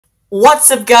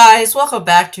What's up, guys? Welcome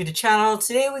back to the channel.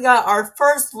 Today we got our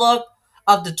first look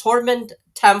of the Torment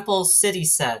Temple City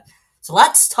set. So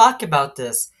let's talk about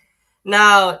this.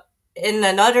 Now, in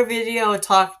another video I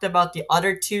talked about the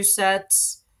other two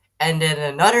sets, and in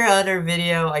another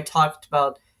video I talked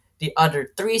about the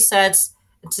other three sets.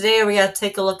 And today we're gonna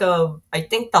take a look of, I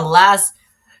think, the last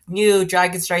new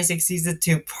Dragon's Rising Season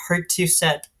 2 Part 2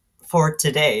 set for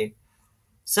today.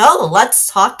 So let's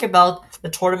talk about the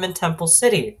Tournament Temple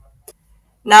City.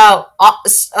 Now,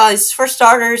 for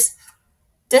starters,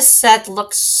 this set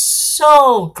looks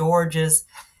so gorgeous.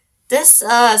 This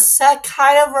set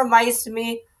kind of reminds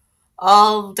me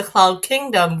of the Cloud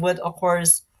Kingdom, with of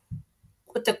course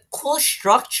with the cool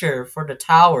structure for the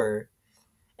tower,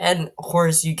 and of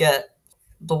course you get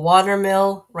the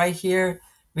watermill right here.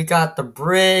 We got the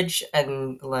bridge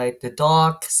and like the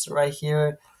docks right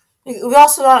here. We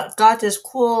also got this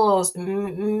cool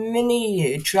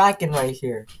mini dragon right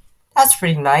here. That's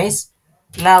pretty nice.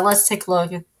 Now let's take a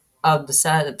look at the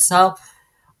set itself.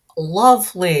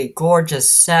 Lovely,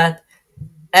 gorgeous set,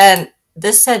 and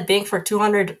this set being for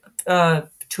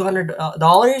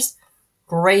 $200,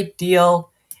 great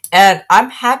deal. And I'm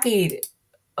happy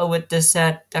with this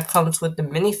set that comes with the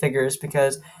minifigures,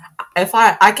 because if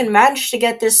I can manage to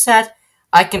get this set,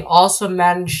 I can also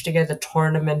manage to get the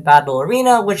tournament battle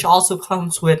arena, which also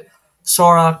comes with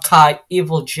Sora, Kai,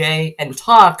 Evil J, and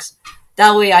Tox.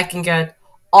 That way I can get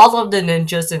all of the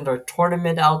ninjas in their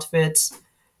tournament outfits,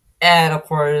 and of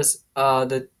course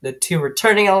the two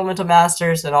returning elemental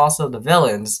masters, and also the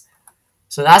villains.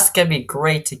 So that's gonna be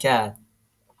great to get.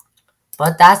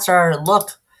 But that's our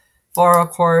look for, of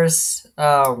course,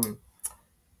 for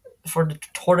the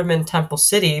Tournament Temple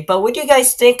City. But what do you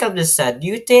guys think of this set? Do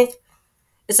you think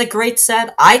it's a great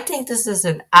set? I think this is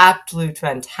an absolute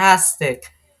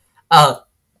fantastic uh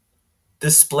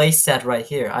display set right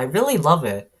here. I really love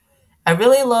it. I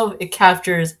really love it.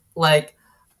 Captures, like,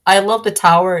 I love the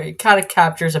tower. It kind of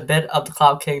captures a bit of the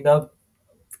Cloud Kingdom.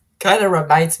 Kind of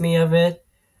reminds me of it.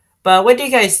 But what do you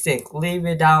guys think? Leave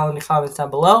it down in the comments down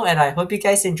below, and I hope you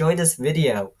guys enjoyed this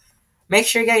video. Make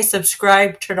sure you guys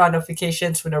subscribe, turn on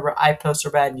notifications whenever I post a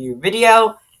brand new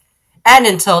video. And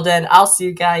until then, I'll see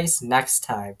you guys next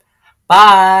time.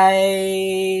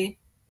 Bye!